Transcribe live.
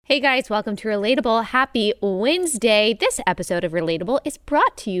Hey guys, welcome to Relatable. Happy Wednesday. This episode of Relatable is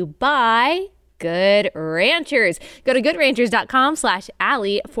brought to you by Good Ranchers. Go to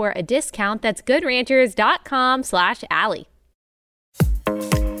goodranchers.com/Allie for a discount. That's goodranchers.com/Allie.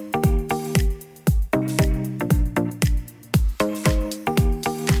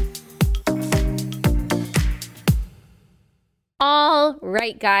 All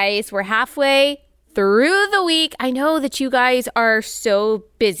right, guys, we're halfway through the week. I know that you guys are so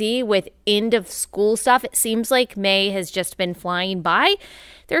busy with end of school stuff. It seems like May has just been flying by.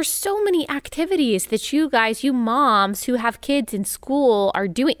 There's so many activities that you guys, you moms who have kids in school are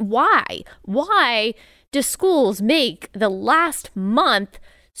doing. Why? Why do schools make the last month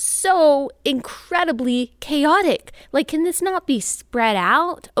so incredibly chaotic? Like, can this not be spread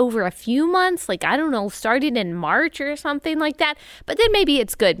out over a few months? Like, I don't know, starting in March or something like that. But then maybe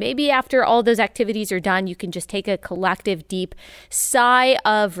it's good. Maybe after all those activities are done, you can just take a collective deep sigh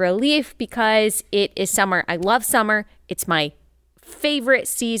of relief because it is summer. I love summer. It's my favorite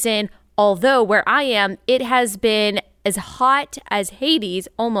season. Although where I am, it has been as hot as Hades,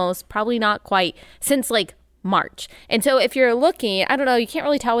 almost, probably not quite, since like March. And so if you're looking, I don't know, you can't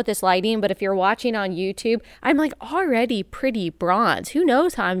really tell with this lighting, but if you're watching on YouTube, I'm like already pretty bronze. Who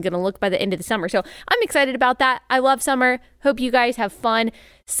knows how I'm going to look by the end of the summer. So I'm excited about that. I love summer. Hope you guys have fun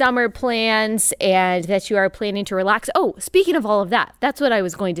summer plans and that you are planning to relax. Oh, speaking of all of that, that's what I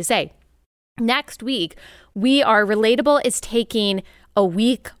was going to say. Next week, Relatable is taking a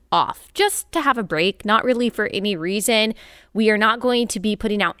week off just to have a break, not really for any reason. We are not going to be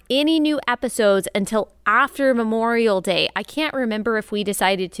putting out any new episodes until after Memorial Day. I can't remember if we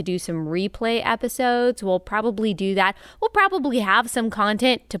decided to do some replay episodes. We'll probably do that. We'll probably have some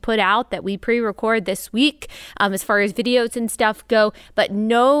content to put out that we pre-record this week as far as videos and stuff go, but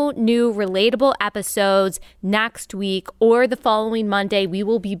no new Relatable episodes next week or the following Monday. We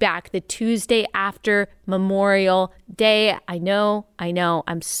will be back the Tuesday after Memorial Day. I know.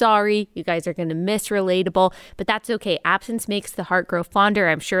 I'm sorry. You guys are going to miss Relatable, but that's okay. Absence makes the heart grow fonder.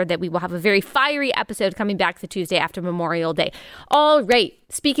 I'm sure that we will have a very fiery episode coming back the Tuesday after Memorial Day. All right.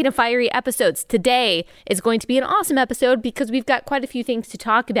 Speaking of fiery episodes, today is going to be an awesome episode because we've got quite a few things to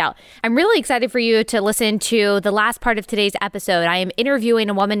talk about. I'm really excited for you to listen to the last part of today's episode. I am interviewing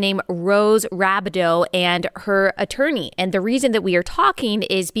a woman named Rose Rabidoux and her attorney. And the reason that we are talking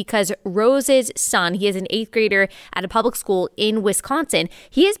is because Rose's son, he is an 8th grader at a public school in Wisconsin.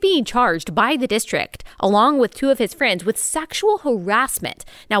 He is being charged by the district, along with 2 of his friends, with sexual harassment.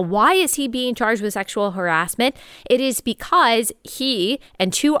 Now, why is he being charged with sexual harassment? It is because he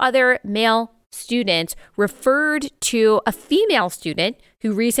and 2 other male students referred to a female student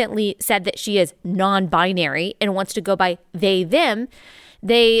who recently said that she is non-binary and wants to go by they, them.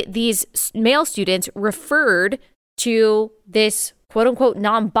 These male students referred to this quote-unquote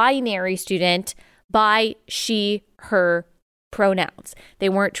non-binary student by she, her pronouns. They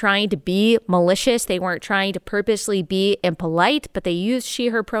weren't trying to be malicious. They weren't trying to purposely be impolite, but they used she,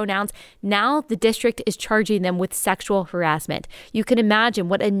 her pronouns. Now the district is charging them with sexual harassment. You can imagine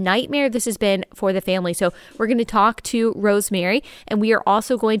what a nightmare this has been for the family. So we're going to talk to Rosemary, and we are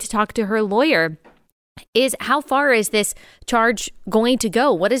also going to talk to her lawyer. Is how far is this charge going to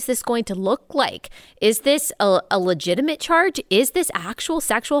go? What is this going to look like? Is this a legitimate charge? Is this actual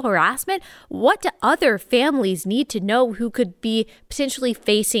sexual harassment? What do other families need to know who could be potentially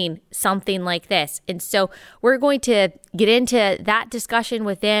facing something like this? And so we're going to get into that discussion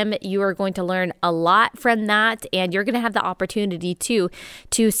with them. You are going to learn a lot from that, and you're going to have the opportunity to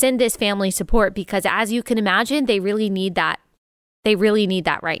send this family support because, as you can imagine, they really need that. They really need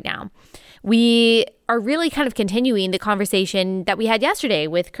that right now. We are really kind of continuing the conversation that we had yesterday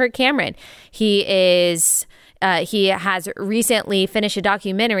with Kirk Cameron. He has recently finished a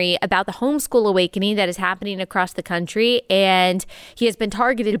documentary about the homeschool awakening that is happening across the country, and he has been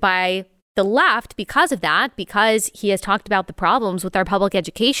targeted by the left because of that, because he has talked about the problems with our public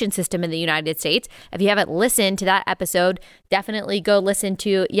education system in the United States. If you haven't listened to that episode, definitely go listen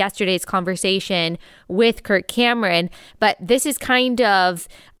to yesterday's conversation with Kirk Cameron. But this is kind of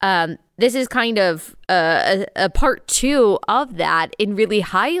a part 2 of that, in really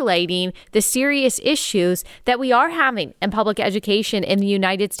highlighting the serious issues that we are having in public education in the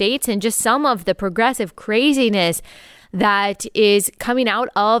United States and just some of the progressive craziness that is coming out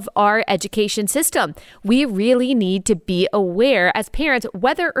of our education system. We really need to be aware as parents,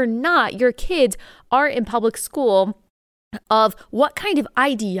 whether or not your kids are in public school, of what kind of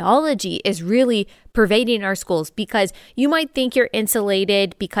ideology is really pervading our schools, because you might think you're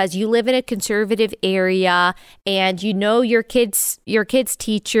insulated because you live in a conservative area and you know your kids'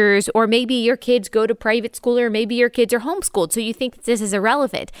 teachers, or maybe your kids go to private school, or maybe your kids are homeschooled. So you think that this is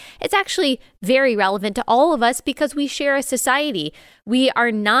irrelevant. It's actually very relevant to all of us because we share a society. We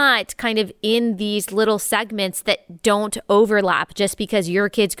are not kind of in these little segments that don't overlap just because your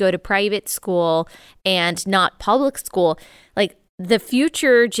kids go to private school and not public school. Like, the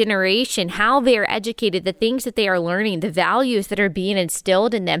future generation, how they are educated, the things that they are learning, the values that are being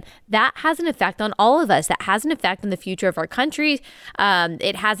instilled in them, that has an effect on all of us. That has an effect on the future of our country.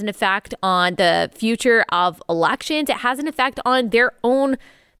 It has an effect on the future of elections. It has an effect on their own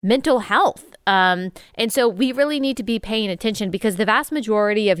mental health. And so we really need to be paying attention, because the vast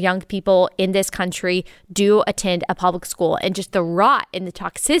majority of young people in this country do attend a public school, and just the rot and the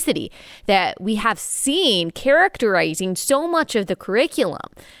toxicity that we have seen characterizing so much of the curriculum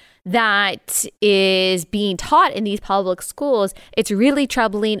that is being taught in these public schools, it's really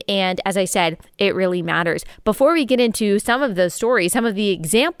troubling. And as I said, it really matters. Before we get into some of those stories, some of the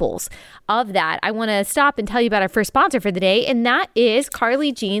examples of that, I want to stop and tell you about our first sponsor for the day, and that is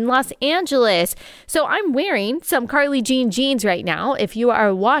Carly Jean Los Angeles. So I'm wearing some Carly Jean jeans right now. If you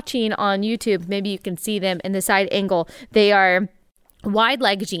are watching on YouTube, maybe you can see them in the side angle. They are wide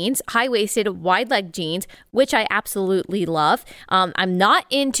leg jeans, high-waisted wide leg jeans, which I absolutely love. I'm not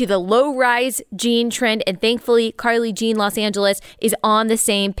into the low-rise jean trend, and thankfully Carly Jean Los Angeles is on the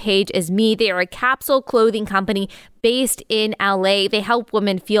same page as me. They are a capsule clothing company based in LA. They help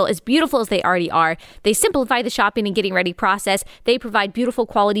women feel as beautiful as they already are. They simplify the shopping and getting ready process. They provide beautiful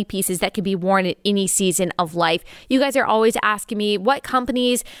quality pieces that can be worn at any season of life. You guys are always asking me, what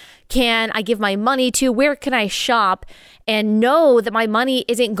companies can I give my money to? Where can I shop and know that my money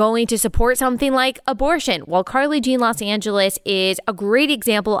isn't going to support something like abortion? Well, Carly Jean Los Angeles is a great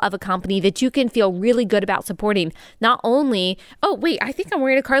example of a company that you can feel really good about supporting. Not only, oh wait, I think I'm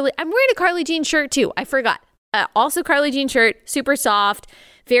wearing a Carly Jean shirt too. I forgot. Also Carly Jean shirt, super soft,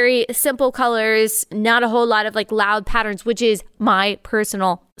 very simple colors, not a whole lot of like loud patterns, which is my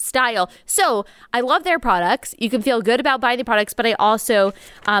personal style. So I love their products. You can feel good about buying the products, but I also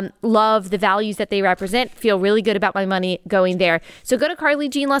love the values that they represent, feel really good about my money going there. So go to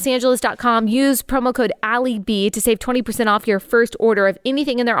CarlyJeanLosAngeles.com, use promo code AllieB to save 20% off your first order of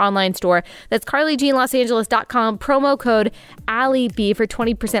anything in their online store. That's CarlyJeanLosAngeles.com, promo code AllieB for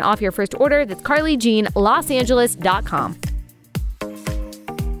 20% off your first order. That's CarlyJeanLosAngeles.com.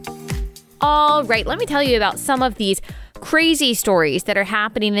 All right, let me tell you about some of these crazy stories that are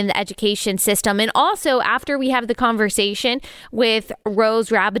happening in the education system. And also, after we have the conversation with Rose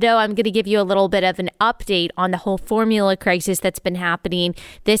Rabidoux, I'm going to give you a little bit of an update on the whole formula crisis that's been happening.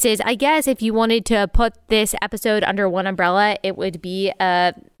 This is, I guess, if you wanted to put this episode under one umbrella, it would be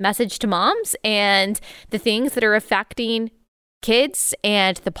a message to moms and the things that are affecting kids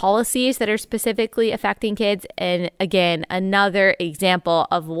and the policies that are specifically affecting kids. And again, another example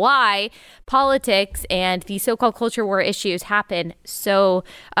of why politics and the so-called culture war issues happen so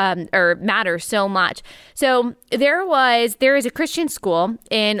or matter so much. So there is a Christian school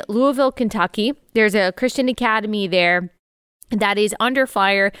in Louisville, Kentucky. There's a Christian academy there that is under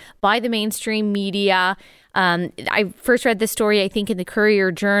fire by the mainstream media. I first read this story, I think, in the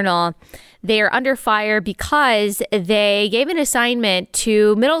Courier-Journal. They are under fire because they gave an assignment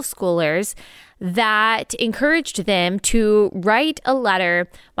to middle schoolers that encouraged them to write a letter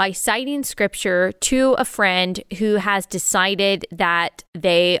by citing scripture to a friend who has decided that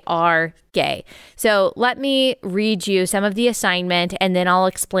they are gay. So let me read you some of the assignment, and then I'll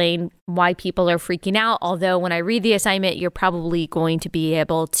explain why people are freaking out. Although when I read the assignment, you're probably going to be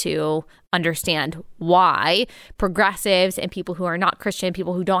able to understand why progressives and people who are not Christian,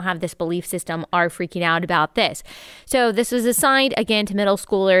 people who don't have this belief system, are freaking out about this. So this was assigned again to middle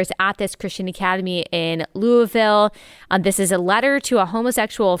schoolers at this Christian academy in Louisville. This is a letter to a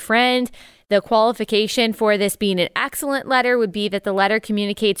homosexual friend. The qualification for this being an excellent letter would be that the letter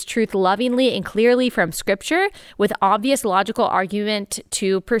communicates truth lovingly and clearly from scripture with obvious logical argument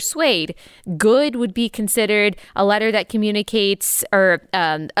to persuade. Good would be considered a letter that communicates, or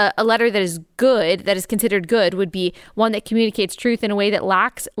a letter that is good, that is considered good, would be one that communicates truth in a way that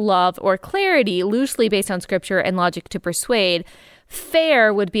lacks love or clarity, loosely based on scripture and logic to persuade.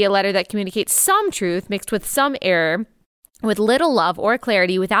 Fair would be a letter that communicates some truth mixed with some error, with little love or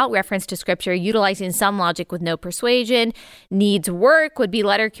clarity, without reference to scripture, utilizing some logic with no persuasion. Needs work would be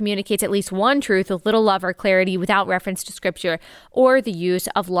letter communicates at least one truth with little love or clarity, without reference to scripture or the use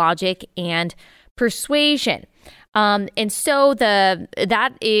of logic and persuasion. And so that's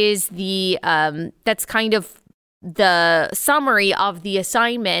kind of the summary of the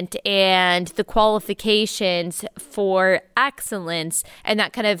assignment and the qualifications for excellence, and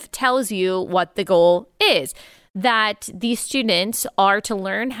that kind of tells you what the goal is. That these students are to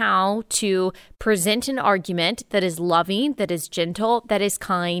learn how to present an argument that is loving, that is gentle, that is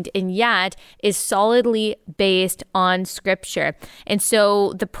kind, and yet is solidly based on Scripture. And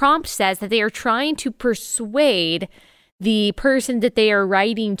so the prompt says that they are trying to persuade the person that they are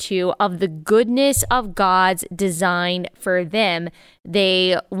writing to of the goodness of God's design for them.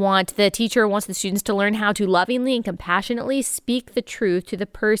 The teacher wants the students to learn how to lovingly and compassionately speak the truth to the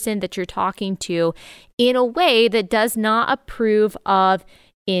person that you're talking to in a way that does not approve of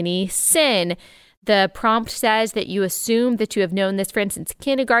any sin. The prompt says that you assume that you have known this friend since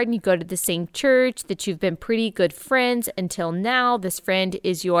kindergarten, you go to the same church, that you've been pretty good friends until now. This friend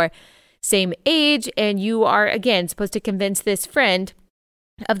is your same age, and you are, again, supposed to convince this friend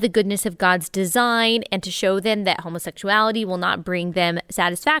of the goodness of God's design and to show them that homosexuality will not bring them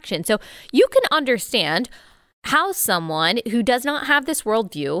satisfaction. So you can understand how someone who does not have this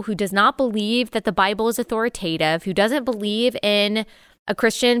worldview, who does not believe that the Bible is authoritative, who doesn't believe in a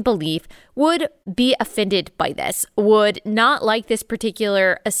Christian belief, would be offended by this, would not like this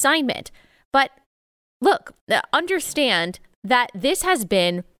particular assignment. But look, understand that this has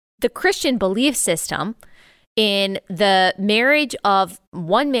been the Christian belief system in the marriage of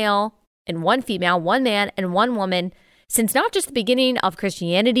one male and one female, one man and one woman, since not just the beginning of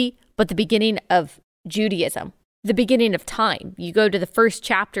Christianity, but the beginning of Judaism, the beginning of time. You go to the first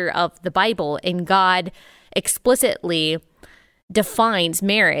chapter of the Bible, and God explicitly defines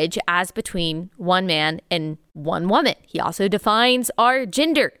marriage as between one man and one woman. He also defines our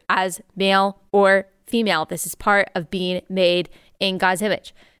gender as male or female. This is part of being made in God's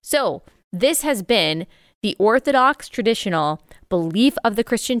image. So this has been the Orthodox traditional belief of the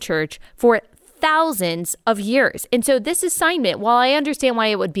Christian church for thousands of years. And so this assignment, while I understand why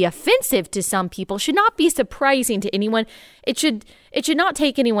it would be offensive to some people, should not be surprising to anyone. It should not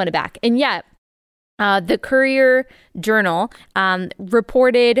take anyone aback. And yet, the Courier Journal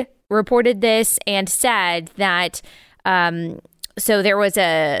reported this and said that so there was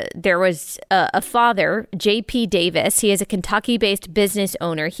a father, J.P. Davis. He is a Kentucky-based business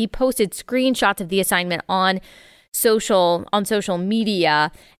owner. He posted screenshots of the assignment on social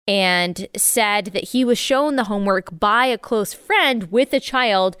media and said that he was shown the homework by a close friend with a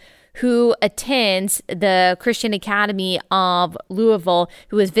child who attends the Christian Academy of Louisville,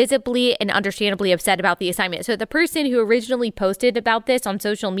 who is visibly and understandably upset about the assignment. So the person who originally posted about this on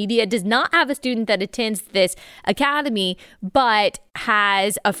social media does not have a student that attends this academy, but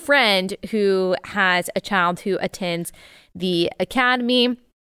has a friend who has a child who attends the academy.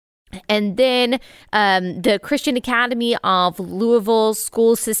 And then the Christian Academy of Louisville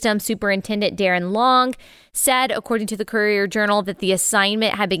School System Superintendent Darren Long said, according to the Courier Journal, that the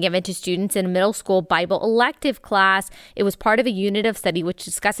assignment had been given to students in a middle school Bible elective class. It was part of a unit of study which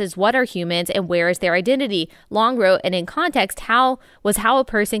discusses what are humans and where is their identity. Long wrote, and in context, how a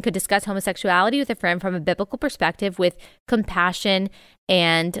person could discuss homosexuality with a friend from a biblical perspective with compassion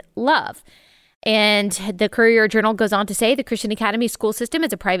and love. And the Courier Journal goes on to say the Christian Academy school system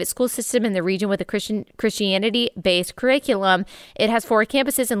is a private school system in the region with a Christianity-based curriculum. It has 4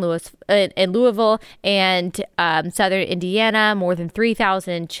 campuses in Louisville and southern Indiana. More than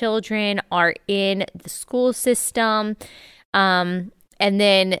 3,000 children are in the school system. And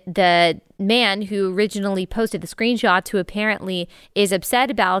then the man who originally posted the screenshots, who apparently is upset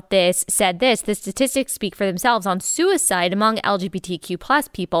about this, said this: the statistics speak for themselves on suicide among LGBTQ plus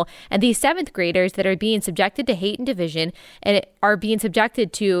people, and these 7th graders that are being subjected to hate and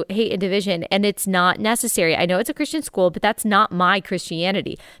division and it's not necessary. I know it's a Christian school, but that's not my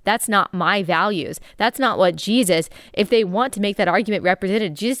Christianity. That's not my values. That's not what Jesus, if they want to make that argument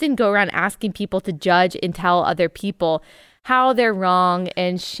represented, Jesus didn't go around asking people to judge and tell other people how they're wrong,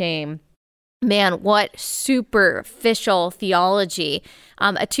 and shame. Man, what superficial theology.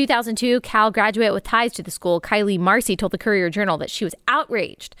 A 2002 Cal graduate with ties to the school, Kylie Marcy, told the Courier Journal that she was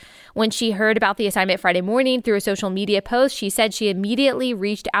outraged when she heard about the assignment Friday morning through a social media post. She said she immediately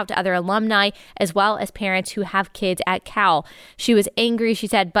reached out to other alumni as well as parents who have kids at Cal. She was angry, she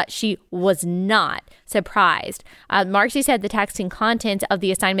said, but she was not surprised. Marcy said the text and contents of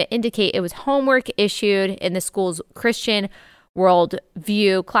the assignment indicate it was homework issued in the school's Christian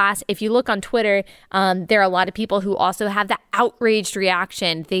worldview class. If you look on Twitter, there are a lot of people who also have that outraged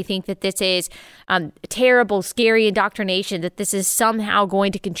reaction. They think that this is terrible, scary indoctrination, that this is somehow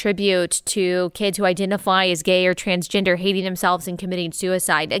going to contribute to kids who identify as gay or transgender hating themselves and committing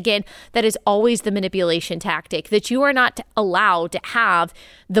suicide. Again, that is always the manipulation tactic, that you are not allowed to have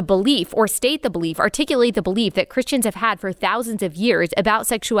the belief or state the belief, articulate the belief that Christians have had for thousands of years about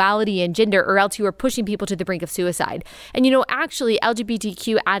sexuality and gender, or else you are pushing people to the brink of suicide. And actually,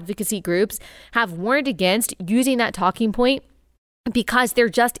 LGBTQ advocacy groups have warned against using that talking point because there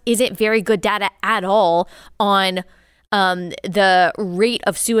just isn't very good data at all on the rate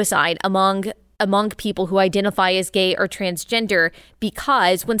of suicide among people who identify as gay or transgender,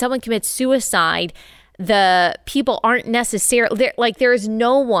 because when someone commits suicide, the people aren't necessarily there's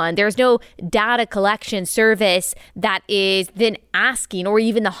no data collection service that is then asking, or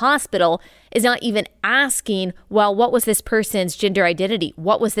even the hospital is not even asking, well, what was this person's gender identity?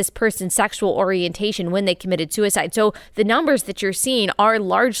 What was this person's sexual orientation when they committed suicide? So the numbers that you're seeing are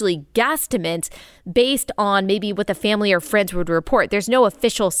largely guesstimates based on maybe what the family or friends would report. There's no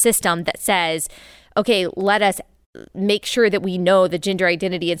official system that says, okay, let us make sure that we know the gender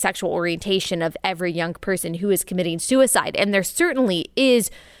identity and sexual orientation of every young person who is committing suicide. And there certainly is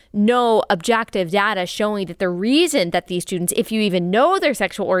no objective data showing that the reason that these students, if you even know their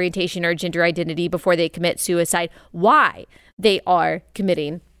sexual orientation or gender identity before they commit suicide, why they are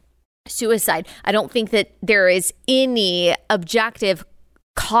committing suicide. I don't think that there is any objective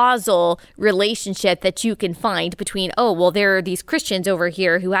causal relationship that you can find between, oh, well, there are these Christians over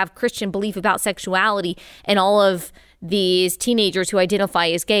here who have Christian belief about sexuality, and all of these teenagers who identify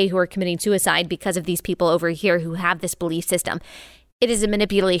as gay who are committing suicide because of these people over here who have this belief system. It is a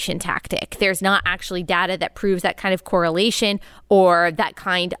manipulation tactic. There's not actually data that proves that kind of correlation or that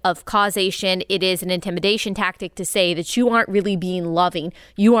kind of causation. It is an intimidation tactic to say that you aren't really being loving,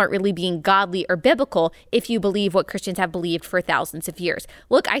 you aren't really being godly or biblical if you believe what Christians have believed for thousands of years.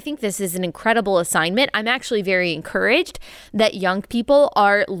 Look, I think this is an incredible assignment. I'm actually very encouraged that young people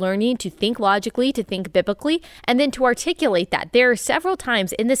are learning to think logically, to think biblically, and then to articulate that. There are several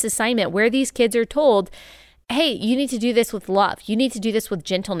times in this assignment where these kids are told, hey, you need to do this with love. You need to do this with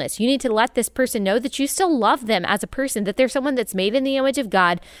gentleness. You need to let this person know that you still love them as a person, that they're someone that's made in the image of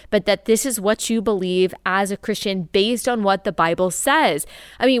God, but that this is what you believe as a Christian based on what the Bible says.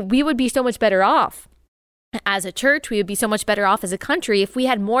 I mean, we would be so much better off as a church. We would be so much better off as a country if we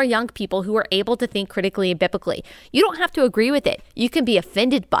had more young people who are able to think critically and biblically. You don't have to agree with it. You can be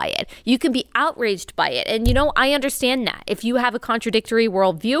offended by it. You can be outraged by it. And I understand that. If you have a contradictory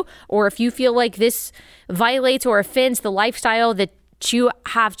worldview, or if you feel like this violates or offends the lifestyle that you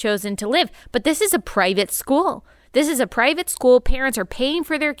have chosen to live. But this is a private school. This is a private school. Parents are paying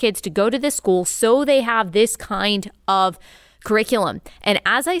for their kids to go to this school so they have this kind of curriculum. And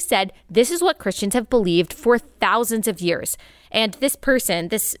as I said, this is what Christians have believed for thousands of years. And this person,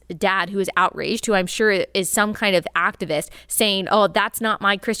 this dad who is outraged, who I'm sure is some kind of activist, saying, oh, that's not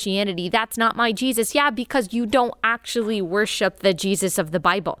my Christianity, that's not my Jesus. Yeah, because you don't actually worship the Jesus of the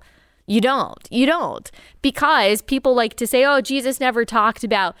Bible. You don't. Because people like to say, oh, Jesus never talked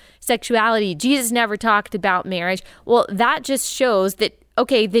about sexuality. Jesus never talked about marriage. Well, that just shows that,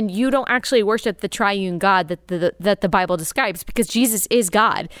 okay, then you don't actually worship the triune God that the Bible describes, because Jesus is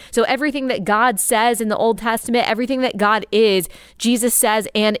God. So everything that God says in the Old Testament, everything that God is, Jesus says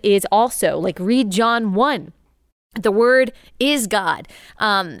and is also. Like, read John 1. The Word is God.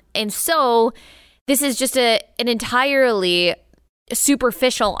 And so this is just an entirely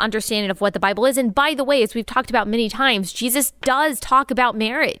superficial understanding of what the Bible is. And by the way, as we've talked about many times, Jesus does talk about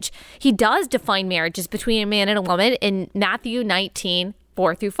marriage. He does define marriage as between a man and a woman in Matthew 19,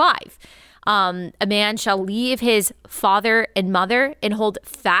 4-5. A man shall leave his father and mother and hold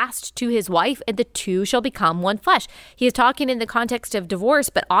fast to his wife, and the two shall become one flesh. He is talking in the context of divorce,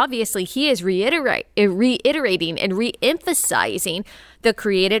 but obviously he is reiterating and re-emphasizing the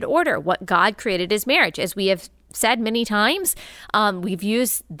created order, what God created as marriage. As we have said many times, we've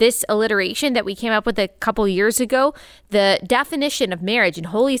used this alliteration that we came up with a couple years ago. The definition of marriage and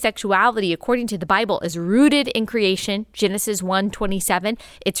holy sexuality according to the Bible is rooted in creation, Genesis 1:27.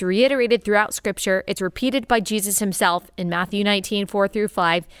 It's reiterated throughout Scripture. It's repeated by Jesus himself in Matthew 19,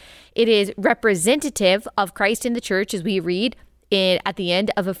 4-5. It is representative of Christ in the church, as we read at the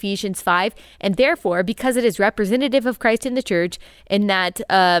end of Ephesians 5. And therefore, because it is representative of Christ in the church, in that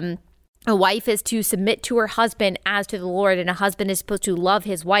a wife is to submit to her husband as to the Lord, and a husband is supposed to love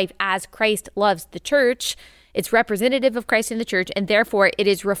his wife as Christ loves the church, It's representative of Christ in the church, and therefore it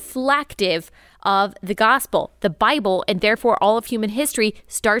is reflective of the gospel. The Bible, and therefore all of human history,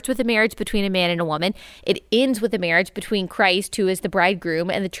 starts with a marriage between a man and a woman. It ends with a marriage between Christ, who is the bridegroom,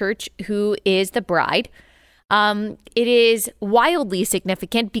 and the church, who is the bride. It is wildly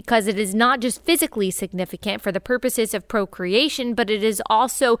significant because it is not just physically significant for the purposes of procreation, but it is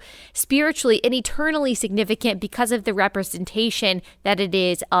also spiritually and eternally significant because of the representation that it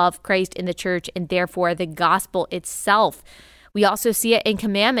is of Christ in the church, and therefore the gospel itself. We also see it in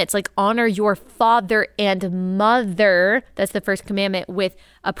commandments like honor your father and mother. That's the first commandment with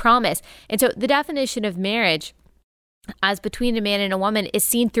a promise. And so the definition of marriage as between a man and a woman is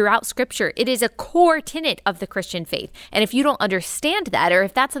seen throughout Scripture. It is a core tenet of the Christian faith. And if you don't understand that, or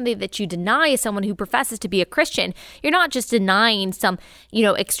if that's something that you deny as someone who professes to be a Christian, you're not just denying some,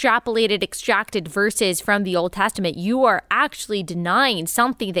 extracted verses from the Old Testament. You are actually denying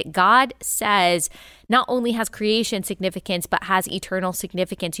something that God says not only has creation significance, but has eternal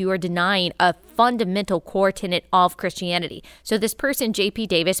significance. You are denying a fundamental core tenet of Christianity. So this person, J.P.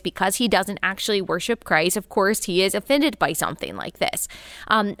 Davis, because he doesn't actually worship Christ, of course, he is offended by something like this.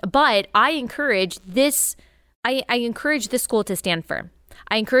 But I encourage this. I encourage this school to stand firm.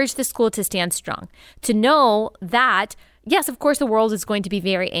 I encourage the school to stand strong, to know that, yes, of course, the world is going to be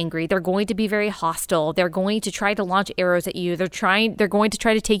very angry. They're going to be very hostile. They're going to try to launch arrows at you. They're going to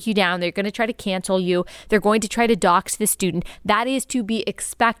try to take you down. They're going to try to cancel you. They're going to try to dox the student. That is to be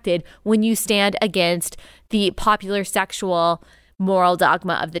expected when you stand against the popular sexual moral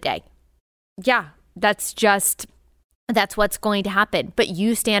dogma of the day. Yeah, that's what's going to happen. But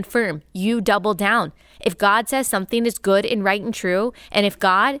you stand firm. You double down. If God says something is good and right and true, and if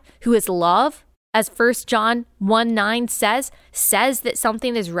God, who is love, as 1 John 1:9 says that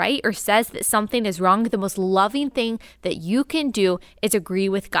something is right or says that something is wrong, the most loving thing that you can do is agree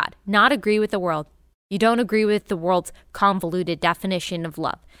with God, not agree with the world. You don't agree with the world's convoluted definition of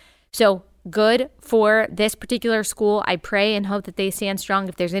love. So good for this particular school. I pray and hope that they stand strong.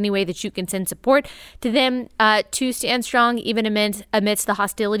 If there's any way that you can send support to them to stand strong, even amidst the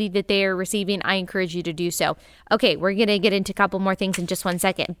hostility that they are receiving, I encourage you to do so. Okay, we're going to get into a couple more things in just 1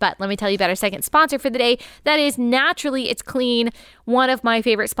 second, but let me tell you about our second sponsor for the day. That is Naturally It's Clean, one of my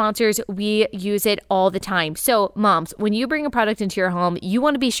favorite sponsors. We use it all the time. So moms, when you bring a product into your home, you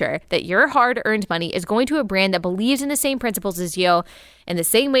want to be sure that your hard-earned money is going to a brand that believes in the same principles as you. In the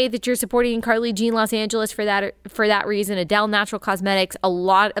same way that you're supporting Carly Jean Los Angeles for that reason, Adele Natural Cosmetics, a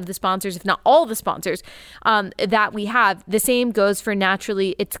lot of the sponsors, if not all the sponsors that we have, the same goes for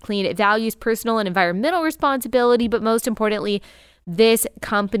Naturally It's Clean. It values personal and environmental responsibility, but most importantly, this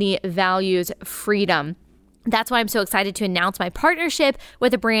company values freedom. That's why I'm so excited to announce my partnership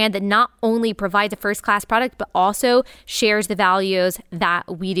with a brand that not only provides a first-class product, but also shares the values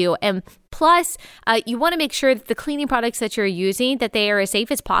that we do. And plus, you want to make sure that the cleaning products that you're using, that they are as safe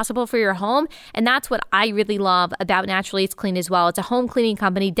as possible for your home. And that's what I really love about Naturally It's Clean as well. It's a home cleaning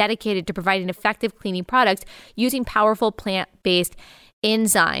company dedicated to providing effective cleaning products using powerful plant-based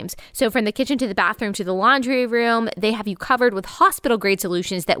enzymes. So from the kitchen to the bathroom to the laundry room, they have you covered with hospital-grade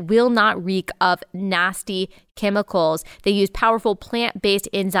solutions that will not reek of nasty chemicals. They use powerful plant-based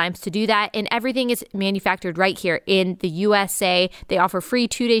enzymes to do that, and everything is manufactured right here in the USA. They offer free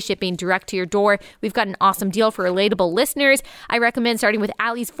 2-day shipping direct to your door. We've got an awesome deal for relatable listeners. I recommend starting with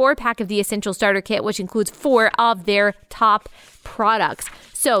Allie's 4-pack of the Essential Starter Kit, which includes 4 of their top products.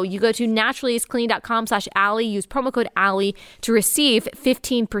 So you go to naturallyisclean.com/Allie, use promo code Allie to receive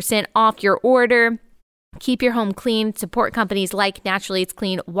 15% off your order. Keep your home clean. Support companies like Naturally It's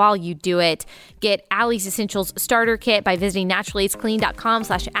Clean while you do it. Get Allie's Essentials Starter Kit by visiting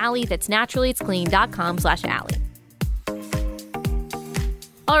naturallyisclean.com/Allie. That's naturallyisclean.com/Allie.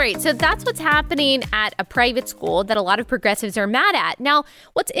 All right, so that's what's happening at a private school that a lot of progressives are mad at. Now,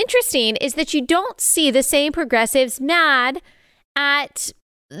 what's interesting is that you don't see the same progressives mad at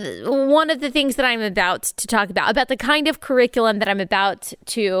one of the things that I'm about to talk about the kind of curriculum that I'm about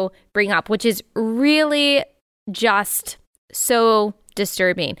to bring up, which is really just so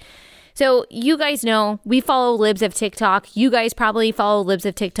disturbing. So you guys know we follow Libs of TikTok. You guys probably follow Libs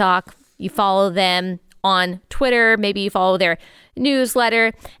of TikTok. You follow them on Twitter. Maybe you follow their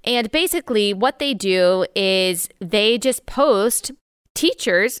newsletter. And basically what they do is they just post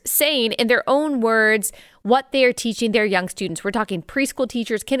teachers saying in their own words what they are teaching their young students. We're talking preschool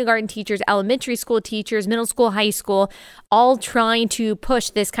teachers, kindergarten teachers, elementary school teachers, middle school, high school, all trying to push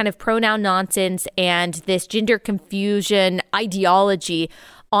this kind of pronoun nonsense and this gender confusion ideology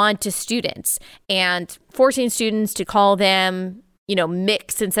onto students and forcing students to call them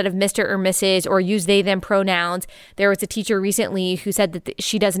mix instead of Mr. or Mrs. or use they, them pronouns. There was a teacher recently who said that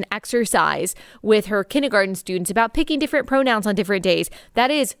she does an exercise with her kindergarten students about picking different pronouns on different days. That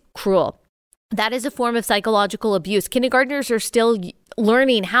is cruel. That is a form of psychological abuse. Kindergartners are still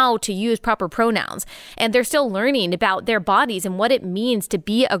learning how to use proper pronouns, and they're still learning about their bodies and what it means to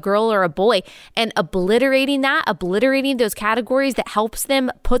be a girl or a boy, and obliterating those categories that helps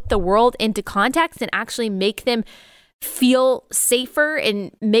them put the world into context and actually make them feel safer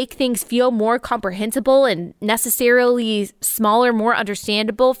and make things feel more comprehensible and necessarily smaller, more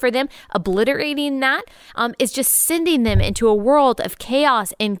understandable for them. Obliterating that is just sending them into a world of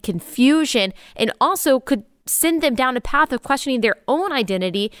chaos and confusion, and also could send them down a path of questioning their own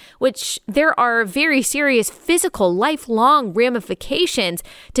identity, which there are very serious physical, lifelong ramifications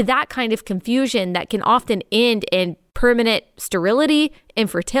to that kind of confusion that can often end in permanent sterility,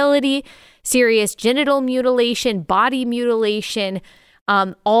 infertility, serious genital mutilation, body mutilation,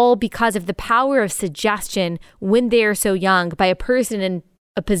 all because of the power of suggestion when they are so young by a person in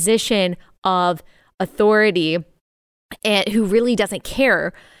a position of authority and who really doesn't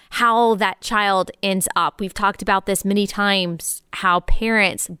care how that child ends up. We've talked about this many times, how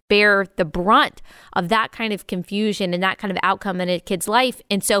parents bear the brunt of that kind of confusion and that kind of outcome in a kid's life.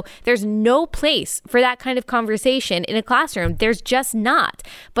 And so there's no place for that kind of conversation in a classroom. There's just not.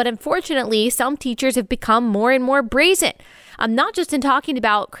 But unfortunately, some teachers have become more and more brazen. Not just in talking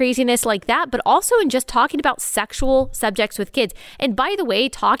about craziness like that, but also in just talking about sexual subjects with kids. And by the way,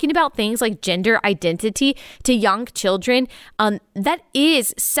 talking about things like gender identity to young children, that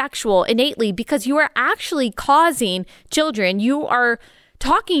is sexual innately, because you are actually causing children, you are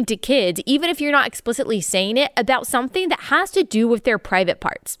talking to kids, even if you're not explicitly saying it, about something that has to do with their private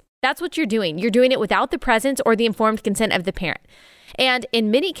parts. That's what you're doing. You're doing it without the presence or the informed consent of the parent. And in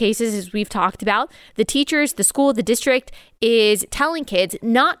many cases, as we've talked about, the teachers, the school, the district is telling kids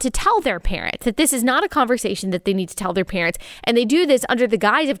not to tell their parents, that this is not a conversation that they need to tell their parents. And they do this under the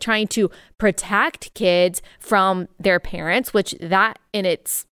guise of trying to protect kids from their parents, which that in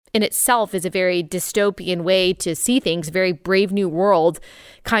itself is a very dystopian way to see things, very Brave New World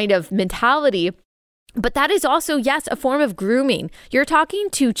kind of mentality. But that is also, yes, a form of grooming. You're talking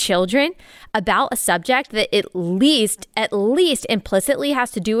to children about a subject that at least implicitly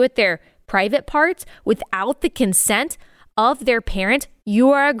has to do with their private parts without the consent of their parent.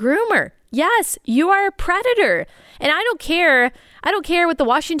 You are a groomer. Yes, you are a predator. And I don't care what the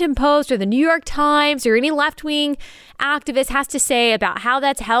Washington Post or the New York Times or any left-wing activist has to say about how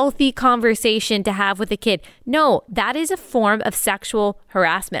that's healthy conversation to have with a kid. No, that is a form of sexual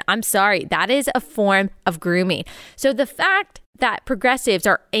harassment. I'm sorry. That is a form of grooming. So the fact that progressives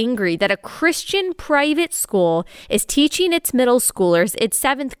are angry that a Christian private school is teaching its middle schoolers, its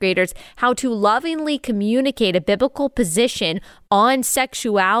seventh graders, how to lovingly communicate a biblical position on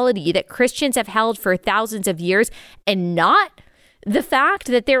sexuality that Christians have held for thousands of years, and not the fact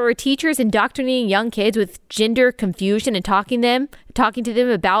that there were teachers indoctrinating young kids with gender confusion and talking to them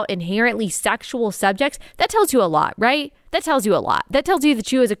about inherently sexual subjects, that tells you a lot, right? That tells you a lot. That tells you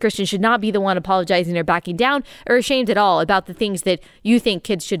that you as a Christian should not be the one apologizing or backing down or ashamed at all about the things that you think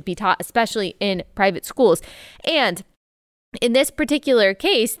kids should be taught, especially in private schools. And in this particular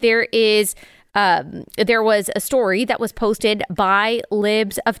case, there was a story that was posted by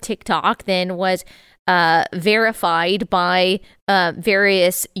Libs of TikTok, then was verified by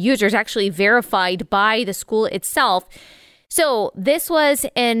various users, actually verified by the school itself. So this was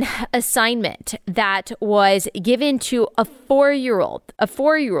an assignment that was given to a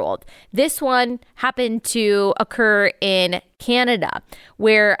 4-year-old. This one happened to occur in Canada,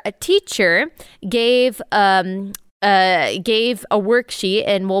 where a teacher gave a worksheet,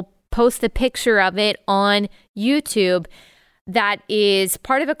 and we'll post the picture of it on YouTube, that is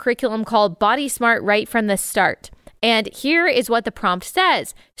part of a curriculum called Body Smart Right from the Start. And here is what the prompt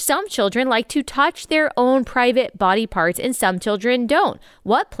says. Some children like to touch their own private body parts and some children don't.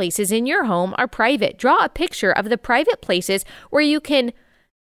 What places in your home are private? Draw a picture of the private places where you can...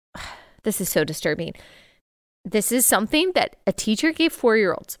 This is so disturbing. This is something that a teacher gave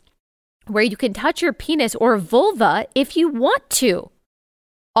 4-year-olds, where you can touch your penis or vulva if you want to.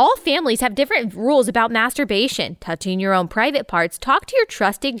 All families have different rules about masturbation, touching your own private parts. Talk to your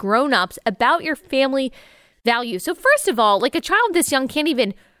trusted grown-ups about your family values. So first of all, like, a child this young can't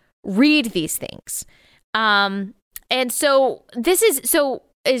even read these things. And so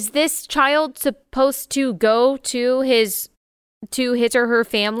is this child supposed to go to his or her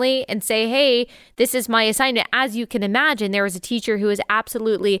family and say, hey, this is my assignment? As you can imagine, there was a teacher who was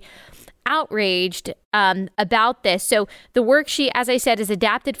absolutely outraged about this. So the worksheet, as I said, is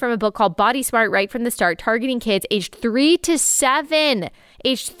adapted from a book called Body Smart right from the start, targeting kids aged 3 to 7.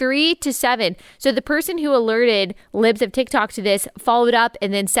 Aged 3 to 7. So the person who alerted Libs of TikTok to this followed up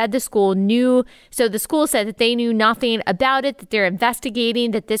and then said the school knew. So the school said that they knew nothing about it, that they're investigating,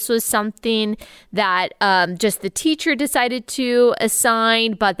 that this was something that just the teacher decided to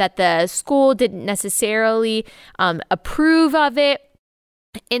assign, but that the school didn't necessarily approve of it.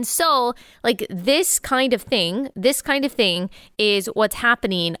 And so, like, this kind of thing is what's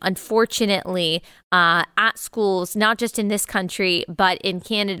happening, unfortunately, at schools, not just in this country, but in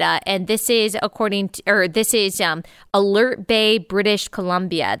Canada. And this is Alert Bay, British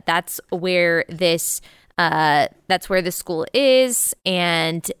Columbia. That's where the school is.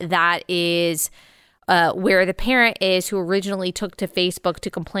 And that is where the parent is who originally took to Facebook to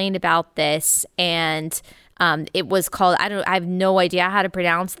complain about this. And it was called, I have no idea how to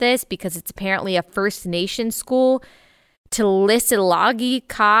pronounce this because it's apparently a First Nation school. Tilisilagi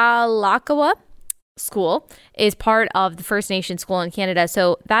Kalakaua school is part of the First Nation school in Canada.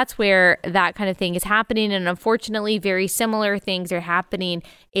 So that's where that kind of thing is happening. And unfortunately, very similar things are happening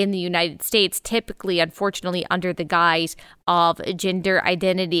in the United States, typically, unfortunately, under the guise of gender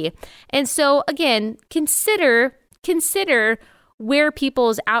identity. And so again, consider where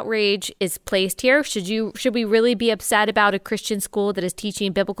people's outrage is placed here. Should we really be upset about a Christian school that is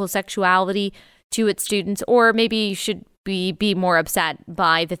teaching biblical sexuality to its students? Or maybe should we be more upset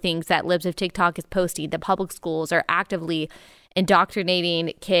by the things that Libs of TikTok is posting, that public schools are actively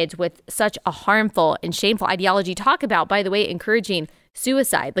indoctrinating kids with such a harmful and shameful ideology? Talk about, by the way, encouraging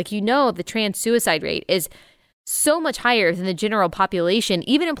suicide. Like, the trans suicide rate is so much higher than the general population,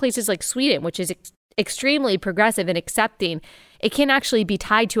 even in places like Sweden, which is extremely progressive and accepting. It can actually be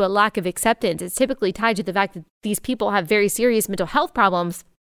tied to a lack of acceptance. It's typically tied to the fact that these people have very serious mental health problems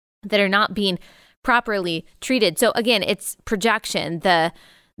that are not being properly treated. So again, it's projection. The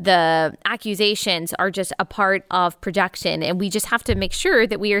accusations are just a part of projection, and we just have to make sure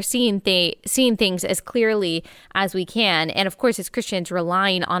that we are seeing things as clearly as we can. And of course, as Christians,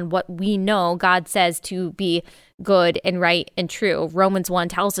 relying on what we know God says to be good and right and true. Romans 1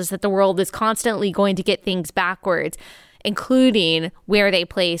 tells us that the world is constantly going to get things backwards, including where they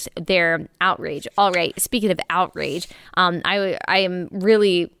place their outrage. All right, speaking of outrage, I am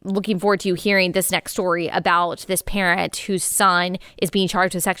really looking forward to hearing this next story about this parent whose son is being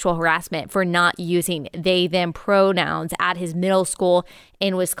charged with sexual harassment for not using they, them pronouns at his middle school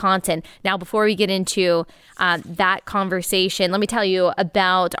in Wisconsin. Now, before we get into that conversation, let me tell you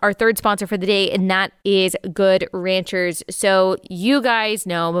about our third sponsor for the day, and that is Good Ranchers. So you guys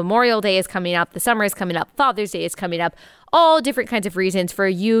know Memorial Day is coming up, the summer is coming up, Father's Day is coming up, all different kinds of reasons for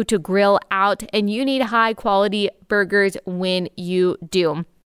you to grill out, and you need high quality burgers when you do.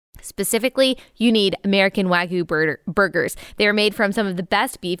 Specifically, you need American Wagyu burgers. They are made from some of the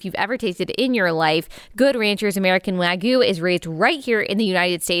best beef you've ever tasted in your life. Good Ranchers American Wagyu is raised right here in the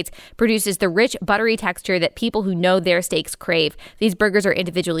United States, produces the rich, buttery texture that people who know their steaks crave. These burgers are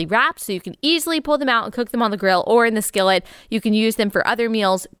individually wrapped, so you can easily pull them out and cook them on the grill or in the skillet. You can use them for other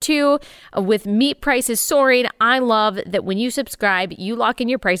meals too. With meat prices soaring, I love that when you subscribe, you lock in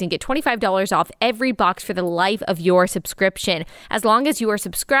your price and get $25 off every box for the life of your subscription. As long as you are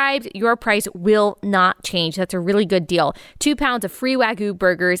subscribed, your price will not change. That's a really good deal. 2 pounds of free Wagyu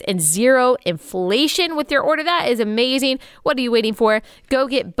burgers and 0 inflation with your order. That is amazing. What are you waiting for? Go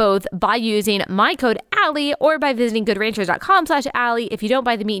get both by using my code Allie or by visiting goodranchers.com/Allie. If you don't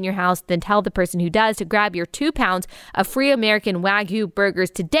buy the meat in your house, then tell the person who does to grab your 2 pounds of free American Wagyu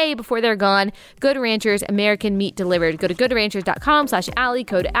burgers today before they're gone. Good Ranchers, American meat delivered. Go to goodranchers.com/Allie,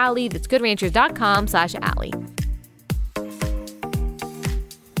 code Allie. That's goodranchers.com/Allie.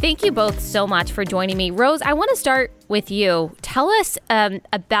 Thank you both so much for joining me. Rose, I want to start with you. Tell us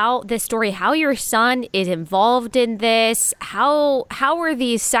about this story, how your son is involved in this. How were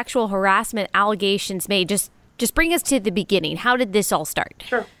these sexual harassment allegations made? Just bring us to the beginning. How did this all start?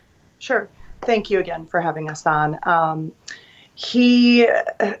 Sure. Thank you again for having us on.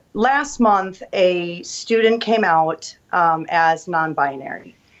 Last month, a student came out as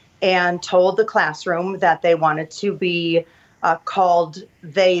non-binary and told the classroom that they wanted to be called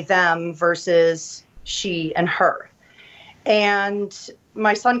they, them versus she and her. And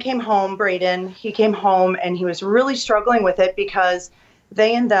my son came home, Braden, he came home and he was really struggling with it because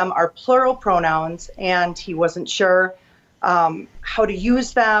they and them are plural pronouns and he wasn't sure how to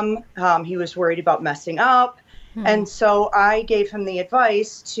use them. He was worried about messing up. And so I gave him the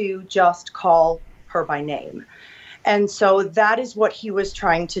advice to just call her by name. And so that is what he was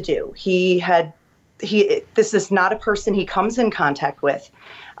trying to do. He had this is not a person he comes in contact with.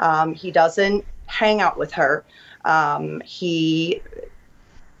 He doesn't hang out with her. He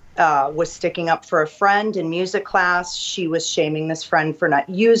was sticking up for a friend in music class. She was shaming this friend for not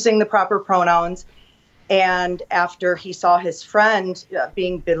using the proper pronouns. And after he saw his friend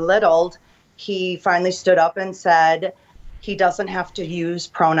being belittled, he finally stood up and said he doesn't have to use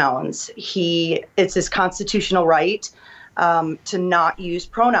pronouns. It's his constitutional right to not use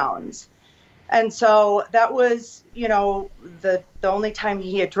pronouns. And so that was, the only time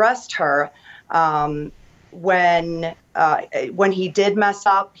he addressed her. When he did mess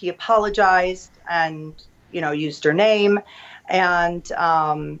up, he apologized and, used her name. And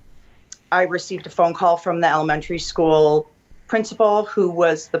I received a phone call from the elementary school principal, who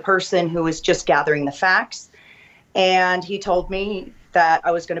was the person who was just gathering the facts. And he told me that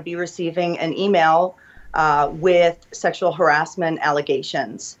I was going to be receiving an email with sexual harassment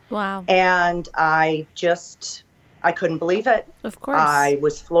allegations. Wow. And I couldn't believe it. Of course. I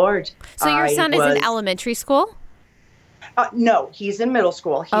was floored. So your son is in elementary school? No, he's in middle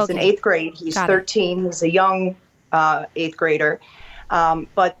school. He's in 8th grade. He's 13. He's a young 8th grader.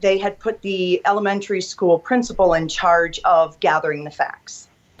 But they had put the elementary school principal in charge of gathering the facts.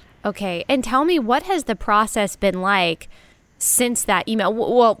 Okay. And tell me, what has the process been like since that email?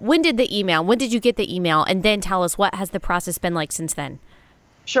 Well, when did you get the email? And then tell us, what has the process been like since then?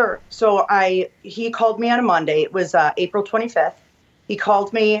 Sure. So he called me on a Monday. It was April 25th. He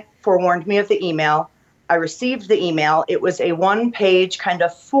called me, forewarned me of the email. I received the email. It was a 1-page kind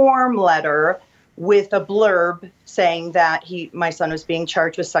of form letter with a blurb saying that my son was being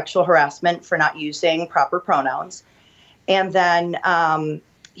charged with sexual harassment for not using proper pronouns. And then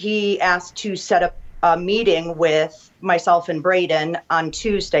he asked to set up a meeting with myself and Braden on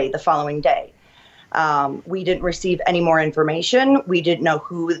Tuesday, the following day. We didn't receive any more information. We didn't know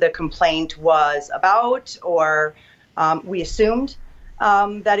who the complaint was about, or we assumed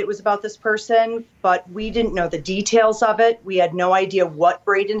that it was about this person, but we didn't know the details of it. We had no idea what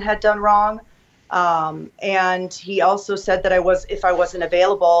Braden had done wrong. And he also said that if I wasn't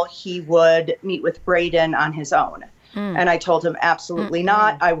available, he would meet with Braden on his own. And I told him, absolutely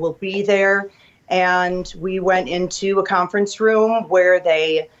not. I will be there. And we went into a conference room where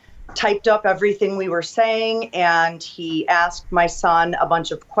they typed up everything we were saying, and he asked my son a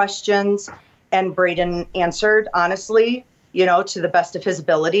bunch of questions, and Braden answered honestly, to the best of his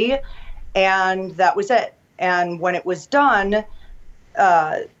ability. And that was it. And when it was done,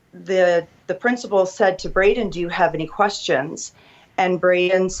 the principal said to Braden, "Do you have any questions?" And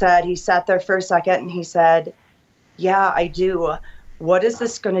Braden said, he sat there for a second and he said, "Yeah, I do. What is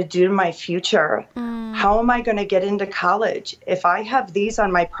this going to do to my future? How am I going to get into college? If I have these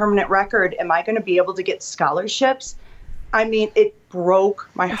on my permanent record, am I going to be able to get scholarships?" I mean, it broke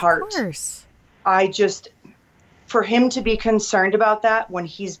my heart. Of course. For him to be concerned about that when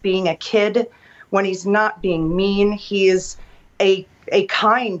he's being a kid, when he's not being mean, he is a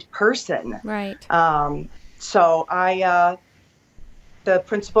kind person. Right. So the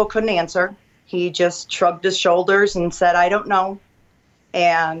principal couldn't answer. He just shrugged his shoulders and said, "I don't know."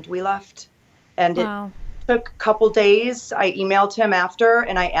 And we left. And It took a couple days. I emailed him after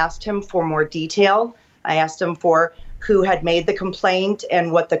and I asked him for more detail. I asked him for who had made the complaint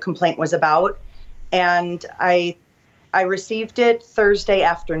and what the complaint was about. And I received it Thursday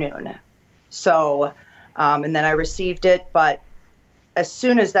afternoon. So, and then I received it. But as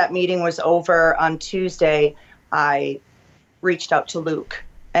soon as that meeting was over on Tuesday, I reached out to Luke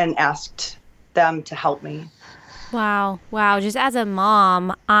and asked them to help me. Wow. Just as a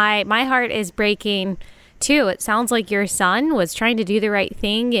mom, my heart is breaking too. It sounds like your son was trying to do the right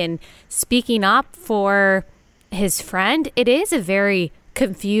thing and speaking up for his friend. It is a very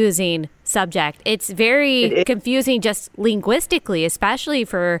confusing subject. It's very confusing just linguistically, especially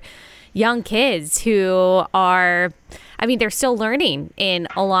for young kids who are, they're still learning in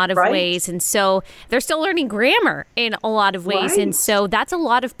a lot of ways. And so they're still learning grammar in a lot of ways. And so that's a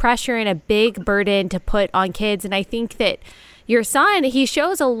lot of pressure and a big burden to put on kids. And I think that your son, he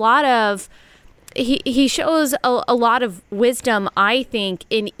shows a lot of wisdom, I think,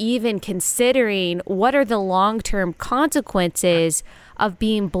 in even considering what are the long-term consequences of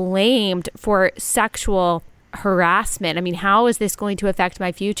being blamed for sexual harassment. How is this going to affect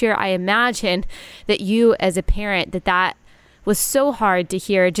my future? I imagine that you as a parent, that was so hard to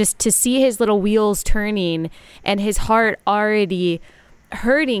hear, just to see his little wheels turning and his heart already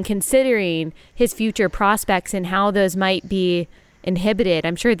hurting, considering his future prospects and how those might be inhibited.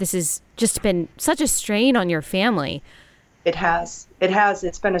 I'm sure this has just been such a strain on your family. It has.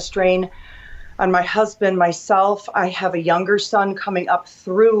 It's been a strain on my husband, myself. I have a younger son coming up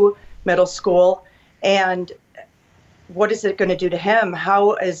through middle school. And what is it going to do to him?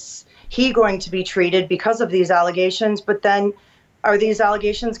 How is he going to be treated because of these allegations? But then are these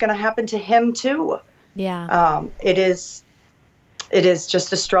allegations going to happen to him too? Yeah. It is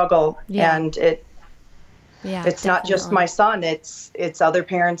just a struggle. Yeah. And it's not just my son, it's other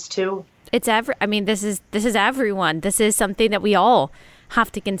parents too. It's this is everyone. This is something that we all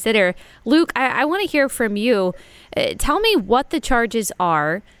have to consider. Luke, I want to hear from you. Tell me what the charges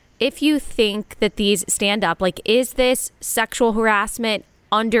are. If you think that these stand up, like, is this sexual harassment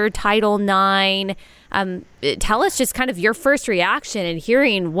under Title IX? Tell us just kind of your first reaction in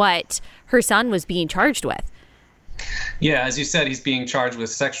hearing what her son was being charged with. Yeah, as you said, he's being charged with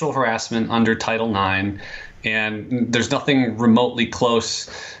sexual harassment under Title IX, and there's nothing remotely close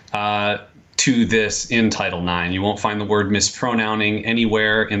to this in Title IX. You won't find the word mispronouncing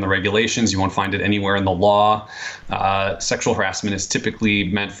anywhere in the regulations. You won't find it anywhere in the law. Sexual harassment is typically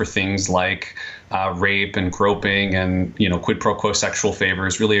meant for things like rape and groping and, quid pro quo sexual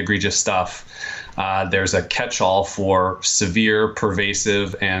favors, really egregious stuff. There's a catch-all for severe,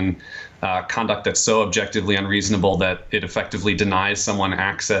 pervasive, and conduct that's so objectively unreasonable that it effectively denies someone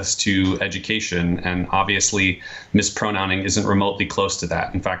access to education. And obviously, mispronouncing isn't remotely close to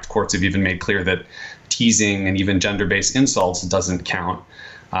that. In fact, courts have even made clear that teasing and even gender-based insults doesn't count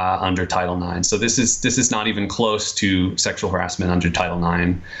under Title IX. So this is not even close to sexual harassment under Title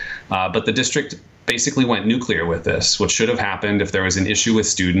IX. But the district basically went nuclear with this. What should have happened if there was an issue with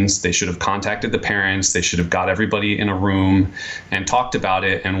students, they should have contacted the parents, they should have got everybody in a room and talked about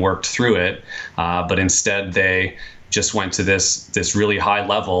it and worked through it. But instead, they just went to this really high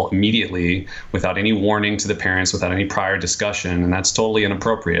level immediately without any warning to the parents, without any prior discussion, and that's totally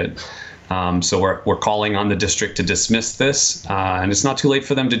inappropriate. So we're calling on the district to dismiss this, and it's not too late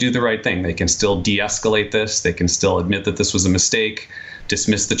for them to do the right thing. They can still de-escalate this. They can still admit that this was a mistake,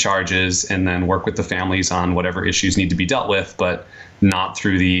 dismiss the charges, and then work with the families on whatever issues need to be dealt with, but not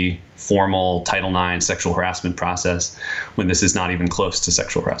through the formal Title IX sexual harassment process when this is not even close to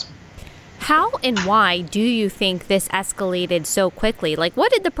sexual harassment. How and why do you think this escalated so quickly? Like,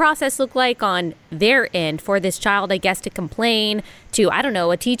 what did the process look like on their end for this child, I guess, to complain to, I don't know,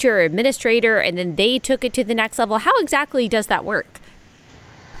 a teacher or administrator, and then they took it to the next level? How exactly does that work?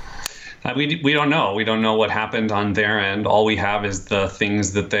 We don't know. We don't know what happened on their end. All we have is the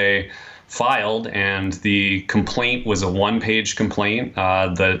things that they filed, and the complaint was a one-page complaint.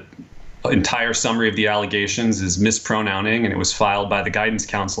 The entire summary of the allegations is mispronouncing, and it was filed by the guidance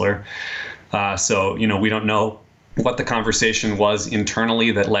counselor. So, we don't know what the conversation was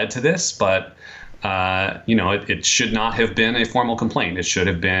internally that led to this, but, it should not have been a formal complaint. It should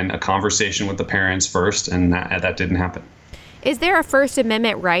have been a conversation with the parents first, and that didn't happen. Is there a First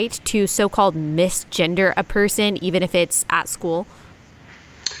Amendment right to so-called misgender a person, even if it's at school?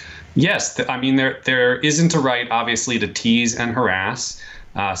 Yes. There isn't a right, obviously, to tease and harass.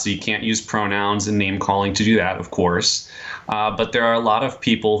 So you can't use pronouns and name calling to do that, of course. But there are a lot of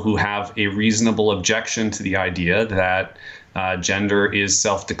people who have a reasonable objection to the idea that gender is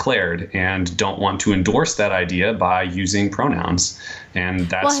self-declared and don't want to endorse that idea by using pronouns. And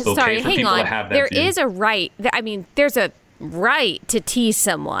that's okay for people to have that There view. is a right. There's a right to tease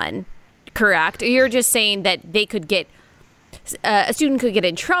someone, correct? Or you're just saying that they could get a student could get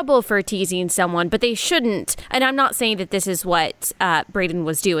in trouble for teasing someone, but they shouldn't. And I'm not saying that this is what Braden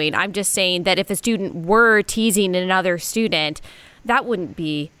was doing. I'm just saying that if a student were teasing another student, that wouldn't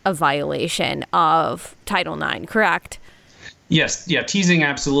be a violation of Title IX, correct? Yes, yeah, teasing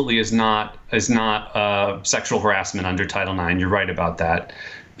absolutely is not sexual harassment under Title IX. You're right about that.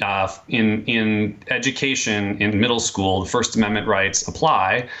 In education, in middle school, the First Amendment rights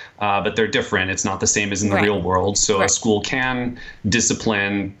apply, but they're different. It's not the same as in the real world. So a school can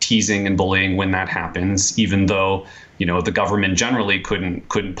discipline teasing and bullying when that happens, even though the government generally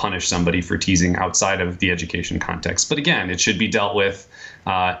couldn't punish somebody for teasing outside of the education context. But again, it should be dealt with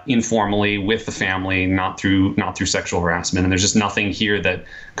informally with the family, not through sexual harassment. And there's just nothing here that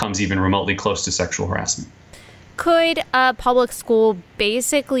comes even remotely close to sexual harassment. Could a public school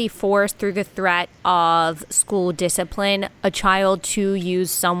basically force, through the threat of school discipline, a child to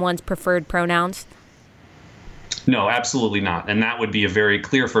use someone's preferred pronouns? No, absolutely not. And that would be a very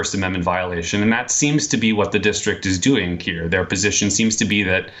clear First Amendment violation. And that seems to be what the district is doing here. Their position seems to be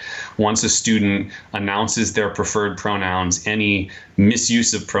that once a student announces their preferred pronouns, any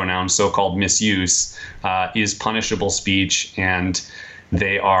misuse of pronouns, so-called misuse, is punishable speech, and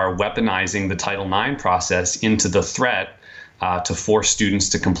they are weaponizing the Title IX process into the threat to force students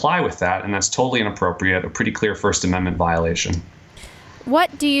to comply with that. And that's totally inappropriate, a pretty clear First Amendment violation.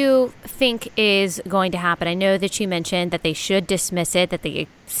 What do you think is going to happen? I know that you mentioned that they should dismiss it, that they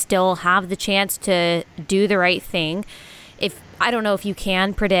still have the chance to do the right thing. I don't know if you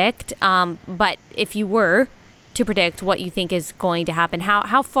can predict, but if you were to predict what you think is going to happen,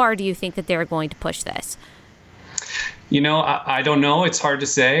 how far do you think that they're going to push this? I don't know. It's hard to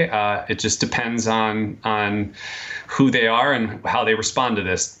say. It just depends on who they are and how they respond to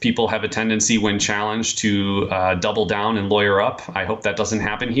this. People have a tendency when challenged to double down and lawyer up. I hope that doesn't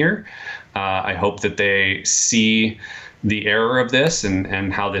happen here. I hope that they see the error of this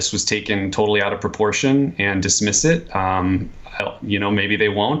and how this was taken totally out of proportion and dismiss it. Maybe they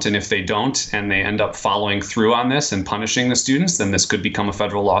won't. And if they don't and they end up following through on this and punishing the students, then this could become a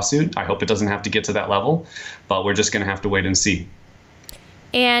federal lawsuit. I hope it doesn't have to get to that level, but we're just going to have to wait and see.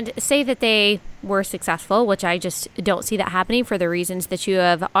 And say that they were successful, which I just don't see that happening for the reasons that you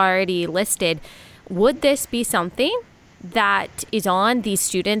have already listed. Would this be something that is on these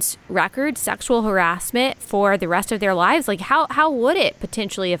students' records, sexual harassment, for the rest of their lives? Like, how would it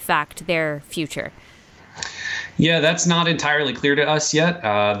potentially affect their future? Yeah, that's not entirely clear to us yet.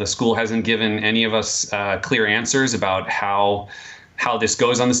 The school hasn't given any of us clear answers about how this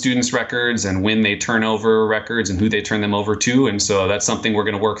goes on the students' records and when they turn over records and who they turn them over to. And so that's something we're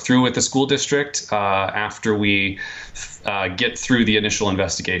going to work through with the school district after we get through the initial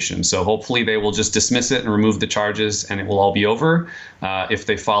investigation. So hopefully they will just dismiss it and remove the charges and it will all be over. If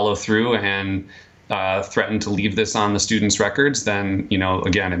they follow through and threaten to leave this on the students' records, then,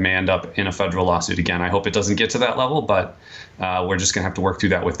 again, it may end up in a federal lawsuit again. I hope it doesn't get to that level, but we're just going to have to work through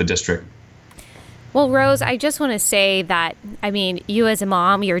that with the district. Well, Rose, I just want to say that, you as a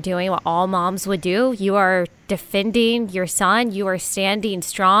mom, you're doing what all moms would do. You are defending your son. You are standing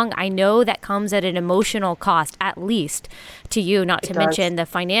strong. I know that comes at an emotional cost, at least to you, not to mention the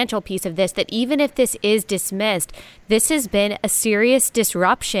financial piece of this, that even if this is dismissed, this has been a serious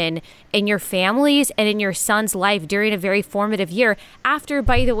disruption in your families and in your son's life during a very formative year after,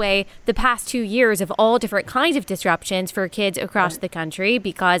 by the way, the past 2 years of all different kinds of disruptions for kids across the country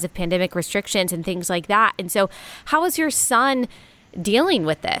because of pandemic restrictions and things like that. And so how is your son dealing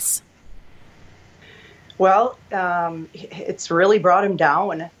with this? Well, it's really brought him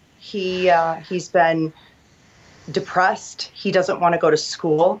down. He's been depressed. He doesn't want to go to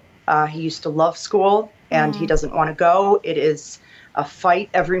school. He used to love school, and he doesn't want to go. It is a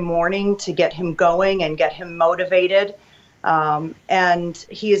fight every morning to get him going and get him motivated. And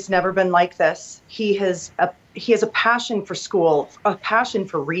he has never been like this. He has a passion for school, a passion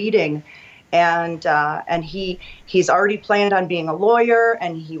for reading. And he's already planned on being a lawyer,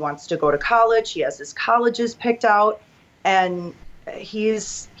 and he wants to go to college. He has his colleges picked out, and he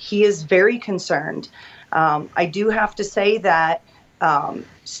is very concerned. I do have to say that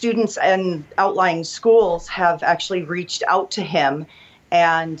students and outlying schools have actually reached out to him,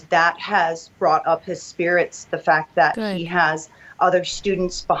 and that has brought up his spirits. The fact that he has other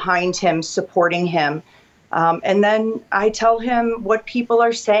students behind him supporting him. And then I tell him what people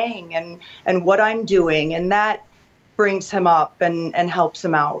are saying and what I'm doing, and that brings him up and helps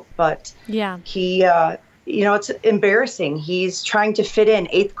him out. But he, it's embarrassing. He's trying to fit in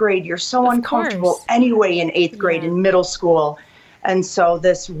 8th grade. You're so uncomfortable anyway in 8th grade in middle school. And so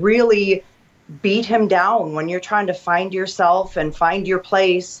this really beat him down when you're trying to find yourself and find your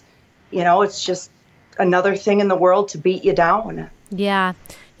place. It's just another thing in the world to beat you down. Yeah.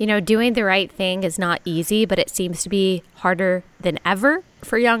 Doing the right thing is not easy, but it seems to be harder than ever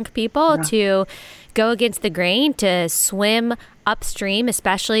for young people to go against the grain, to swim upstream,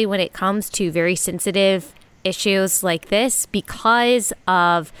 especially when it comes to very sensitive issues like this because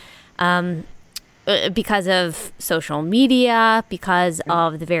of social media, because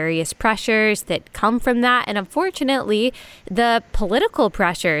of the various pressures that come from that, and unfortunately, the political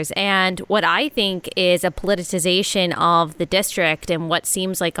pressures and what I think is a politicization of the district and what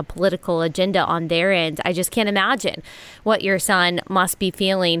seems like a political agenda on their end. I just can't imagine what your son must be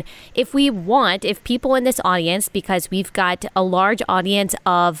feeling. If people in this audience, because we've got a large audience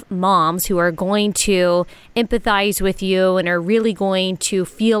of moms who are going to empathize with you and are really going to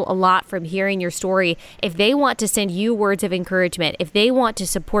feel a lot from hearing your story, if they want to send you words of encouragement, if they want to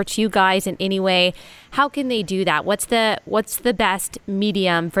support you guys in any way, how can they do that? What's the best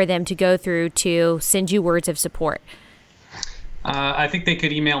medium for them to go through to send you words of support? I think they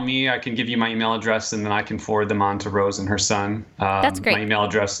could email me. I can give you my email address, and then I can forward them on to Rose and her son. That's great. My email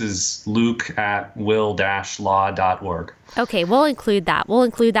address is luke@will-law.org. Okay, we'll include that. We'll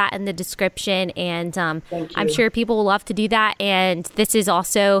include that in the description, and I'm sure people will love to do that. And this is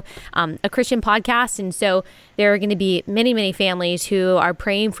also a Christian podcast, and so there are going to be many, many families who are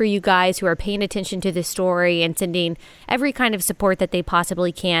praying for you guys, who are paying attention to this story and sending every kind of support that they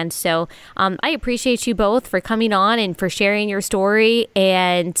possibly can. So I appreciate you both for coming on and for sharing your story,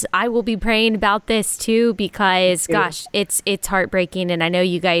 and I will be praying about this too, because gosh, it's heartbreaking, and I know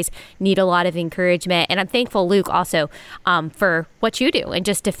you guys need a lot of encouragement. And I'm thankful, Luke, also for what you do and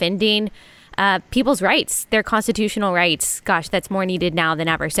just defending people's rights, their constitutional rights. Gosh, that's more needed now than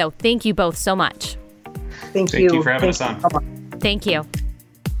ever. So thank you both so much. Thank you for having us on. Thank you.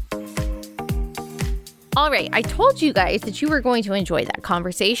 All right, I told you guys that you were going to enjoy that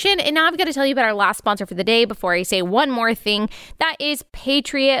conversation, and now I've got to tell you about our last sponsor for the day before I say one more thing. That is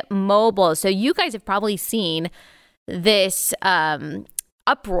Patriot Mobile. So you guys have probably seen this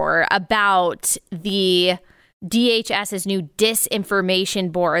uproar about the DHS's new disinformation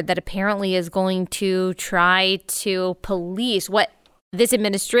board that apparently is going to try to police what this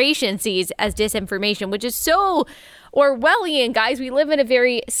administration sees as disinformation, which is so Orwellian, guys. We live in a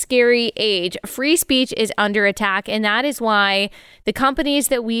very scary age. Free speech is under attack, and that is why the companies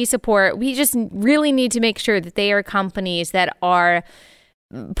that we support, we just really need to make sure that they are companies that are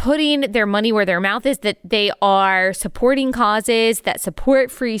putting their money where their mouth is, that they are supporting causes that support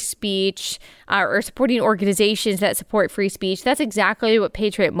free speech, or supporting organizations that support free speech. That's exactly what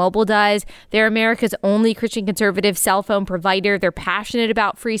Patriot Mobile does. They're America's only Christian conservative cell phone provider. They're passionate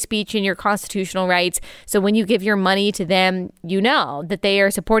about free speech and your constitutional rights. So when you give your money to them, you know that they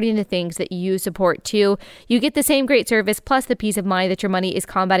are supporting the things that you support too. You get the same great service plus the peace of mind that your money is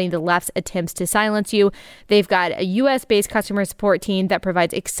combating the left's attempts to silence you. They've got a US-based customer support team that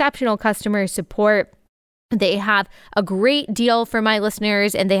provides exceptional customer support. They have a great deal for my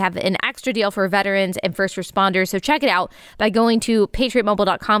listeners, and they have an extra deal for veterans and first responders. So check it out by going to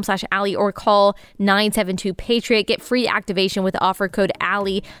patriotmobile.com/Allie or call 972-PATRIOT. Get free activation with offer code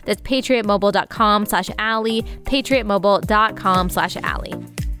Allie. That's patriotmobile.com/Allie, patriotmobile.com/Allie.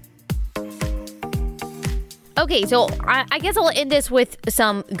 Okay, so I guess I'll end this with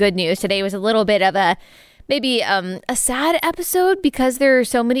some good news. Today was a little bit of maybe a sad episode because there are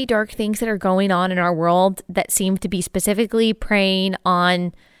so many dark things that are going on in our world that seem to be specifically preying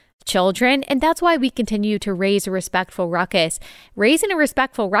on children. And that's why we continue to raise a respectful ruckus. Raising a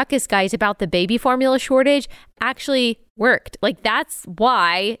respectful ruckus, guys, about the baby formula shortage actually worked. Like, that's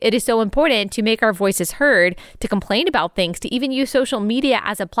why it is so important to make our voices heard, to complain about things, to even use social media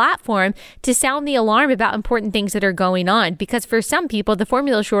as a platform to sound the alarm about important things that are going on. Because for some people, the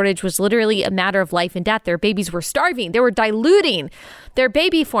formula shortage was literally a matter of life and death. Their babies were starving. They were diluting their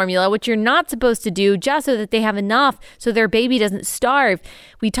baby formula, which you're not supposed to do, just so that they have enough so their baby doesn't starve.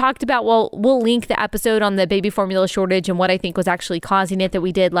 We talked about, well, we'll link the episode on the baby formula shortage and what I think was actually causing it that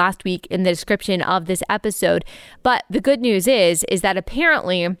we did last week in the description of this episode. But the good news is that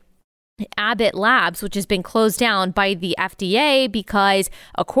apparently Abbott Labs, which has been closed down by the FDA because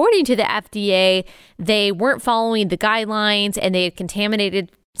according to the FDA, they weren't following the guidelines and they had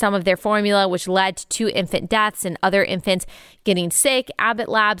contaminated some of their formula, which led to 2 infant deaths and other infants getting sick. Abbott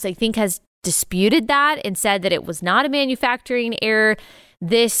Labs, I think, has disputed that and said that it was not a manufacturing error.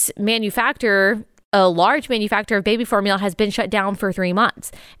 This manufacturer, a large manufacturer of baby formula, has been shut down for 3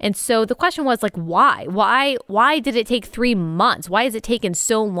 months. And so the question was, like, why? Why did it take 3 months? Why has it taken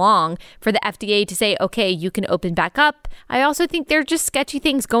so long for the FDA to say, okay, you can open back up? I also think there are just sketchy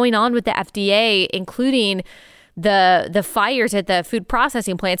things going on with the FDA, including the fires at the food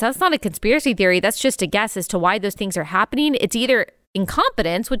processing plants. That's not a conspiracy theory. That's just a guess as to why those things are happening. It's either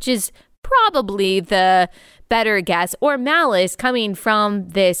incompetence, which is probably the better guess, or malice coming from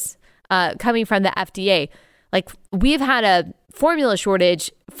this coming from the FDA. Like, we've had a formula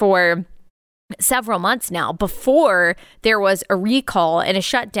shortage for several months now before there was a recall and a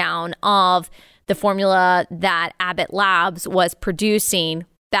shutdown of the formula that Abbott Labs was producing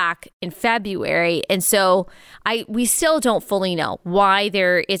back in February. And so we still don't fully know why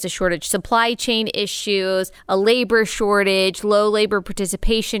there is a shortage. Supply chain issues, a labor shortage, low labor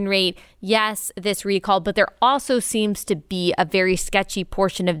participation rate. Yes, this recall, but there also seems to be a very sketchy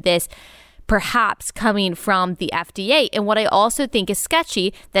portion of this perhaps coming from the FDA. And what I also think is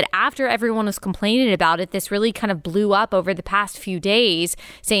sketchy, that after everyone was complaining about it, this really kind of blew up over the past few days,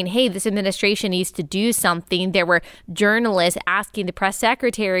 saying, hey, this administration needs to do something. There were journalists asking the press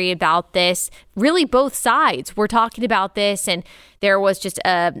secretary about this. Really, both sides were talking about this, and there was just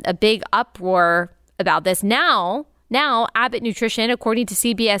a big uproar about this. Now Now, Abbott Nutrition, according to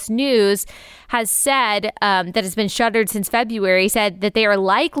CBS News, has said that has been shuttered since February, said that they are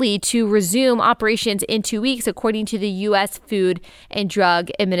likely to resume operations in 2 weeks, according to the U.S. Food and Drug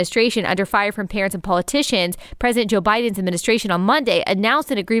Administration. Under fire from parents and politicians, President Joe Biden's administration on Monday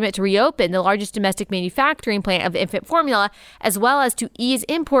announced an agreement to reopen the largest domestic manufacturing plant of infant formula, as well as to ease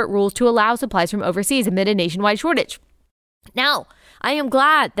import rules to allow supplies from overseas amid a nationwide shortage. Now, I am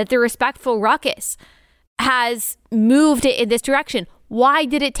glad that the respectful ruckus has moved it in this direction. Why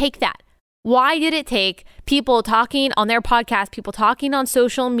did it take that? Why did it take people talking on their podcast, people talking on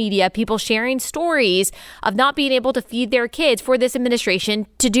social media, people sharing stories of not being able to feed their kids for this administration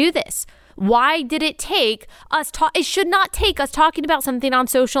to do this? Why did it take us it should not take us talking about something on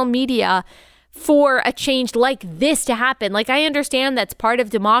social media for a change like this to happen. Like, I understand that's part of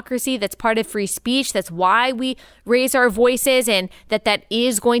democracy, that's part of free speech, that's why we raise our voices, and that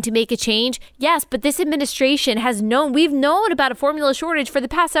is going to make a change. Yes, but this administration we've known about a formula shortage for the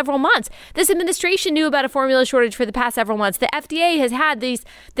past several months. This administration knew about a formula shortage for the past several months. The FDA has had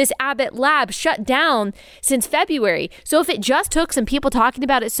this Abbott lab shut down since February. So if it just took some people talking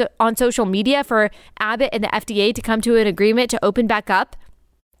about it on social media for Abbott and the FDA to come to an agreement to open back up,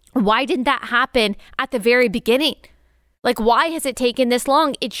 why didn't that happen at the very beginning? Like, why has it taken this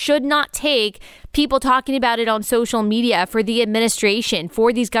long? It should not take people talking about it on social media for the administration,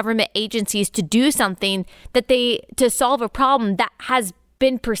 for these government agencies to do something to solve a problem that has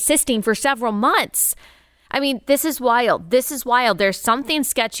been persisting for several months. I mean, this is wild. This is wild. There's something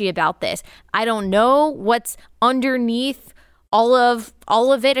sketchy about this. I don't know what's underneath all of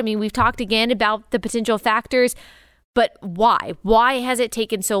it. I mean, we've talked again about the potential factors. But why? Why has it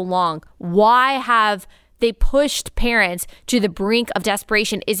taken so long? Why have they pushed parents to the brink of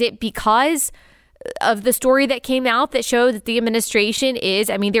desperation? Is it because of the story that came out that showed that the administration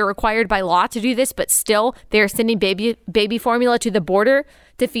they're required by law to do this, but still they're sending baby formula to the border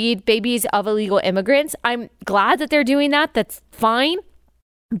to feed babies of illegal immigrants? I'm glad that they're doing that. That's fine.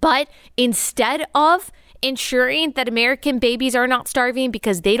 But instead of ensuring that American babies are not starving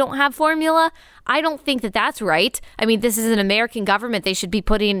because they don't have formula, I don't think that that's right. I mean, this is an American government. They should be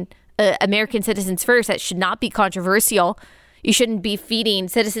putting American citizens first. That should not be controversial. You shouldn't be feeding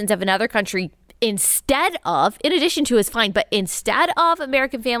citizens of another country in addition to is fine, but instead of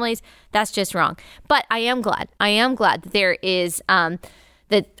American families. That's just wrong. But I am glad that there is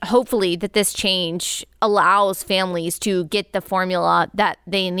that hopefully that this change allows families to get the formula that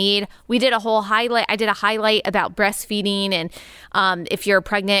they need. I did a highlight about breastfeeding, and if you're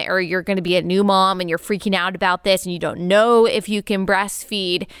pregnant or you're going to be a new mom and you're freaking out about this and you don't know if you can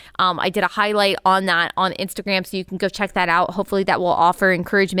breastfeed, I did a highlight on that on Instagram, so you can go check that out. Hopefully that will offer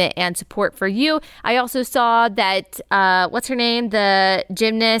encouragement and support for you. I also saw that, what's her name? The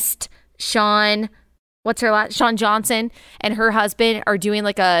gymnast, Shawn Johnson and her husband are doing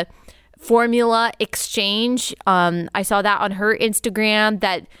like a formula exchange. I saw that on her Instagram,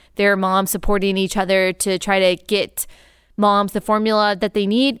 that their moms supporting each other to try to get moms the formula that they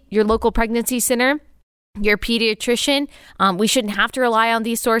need. Your local pregnancy center, your pediatrician. We shouldn't have to rely on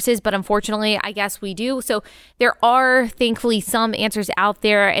these sources, but unfortunately, I guess we do. So there are thankfully some answers out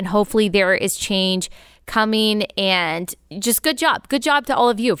there, and hopefully there is change coming. And just good job to all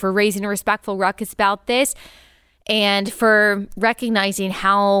of you for raising a respectful ruckus about this, and for recognizing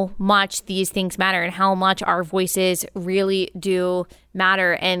how much these things matter and how much our voices really do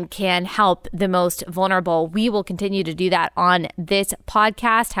matter and can help the most vulnerable. We will continue to do that on this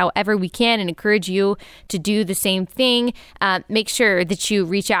podcast however we can, and encourage you to do the same thing. Make sure that you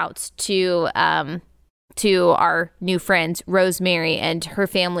reach out to our new friends, Rosemary, and her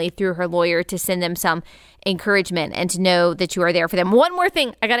family through her lawyer, to send them some encouragement and to know that you are there for them. One more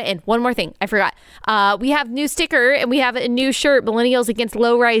thing. I forgot. We have new sticker and we have a new shirt, Millennials Against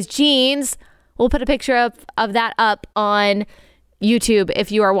Low-Rise Jeans. We'll put a picture of that up on YouTube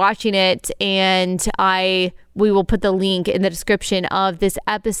if you are watching it, and we will put the link in the description of this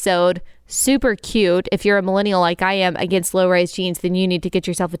episode. Super cute. If you're a millennial like I am against low-rise jeans, then you need to get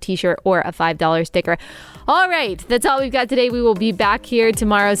yourself a t-shirt or a $5 sticker. All right, that's all we've got today. We will be back here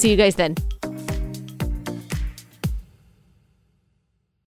tomorrow. See you guys then.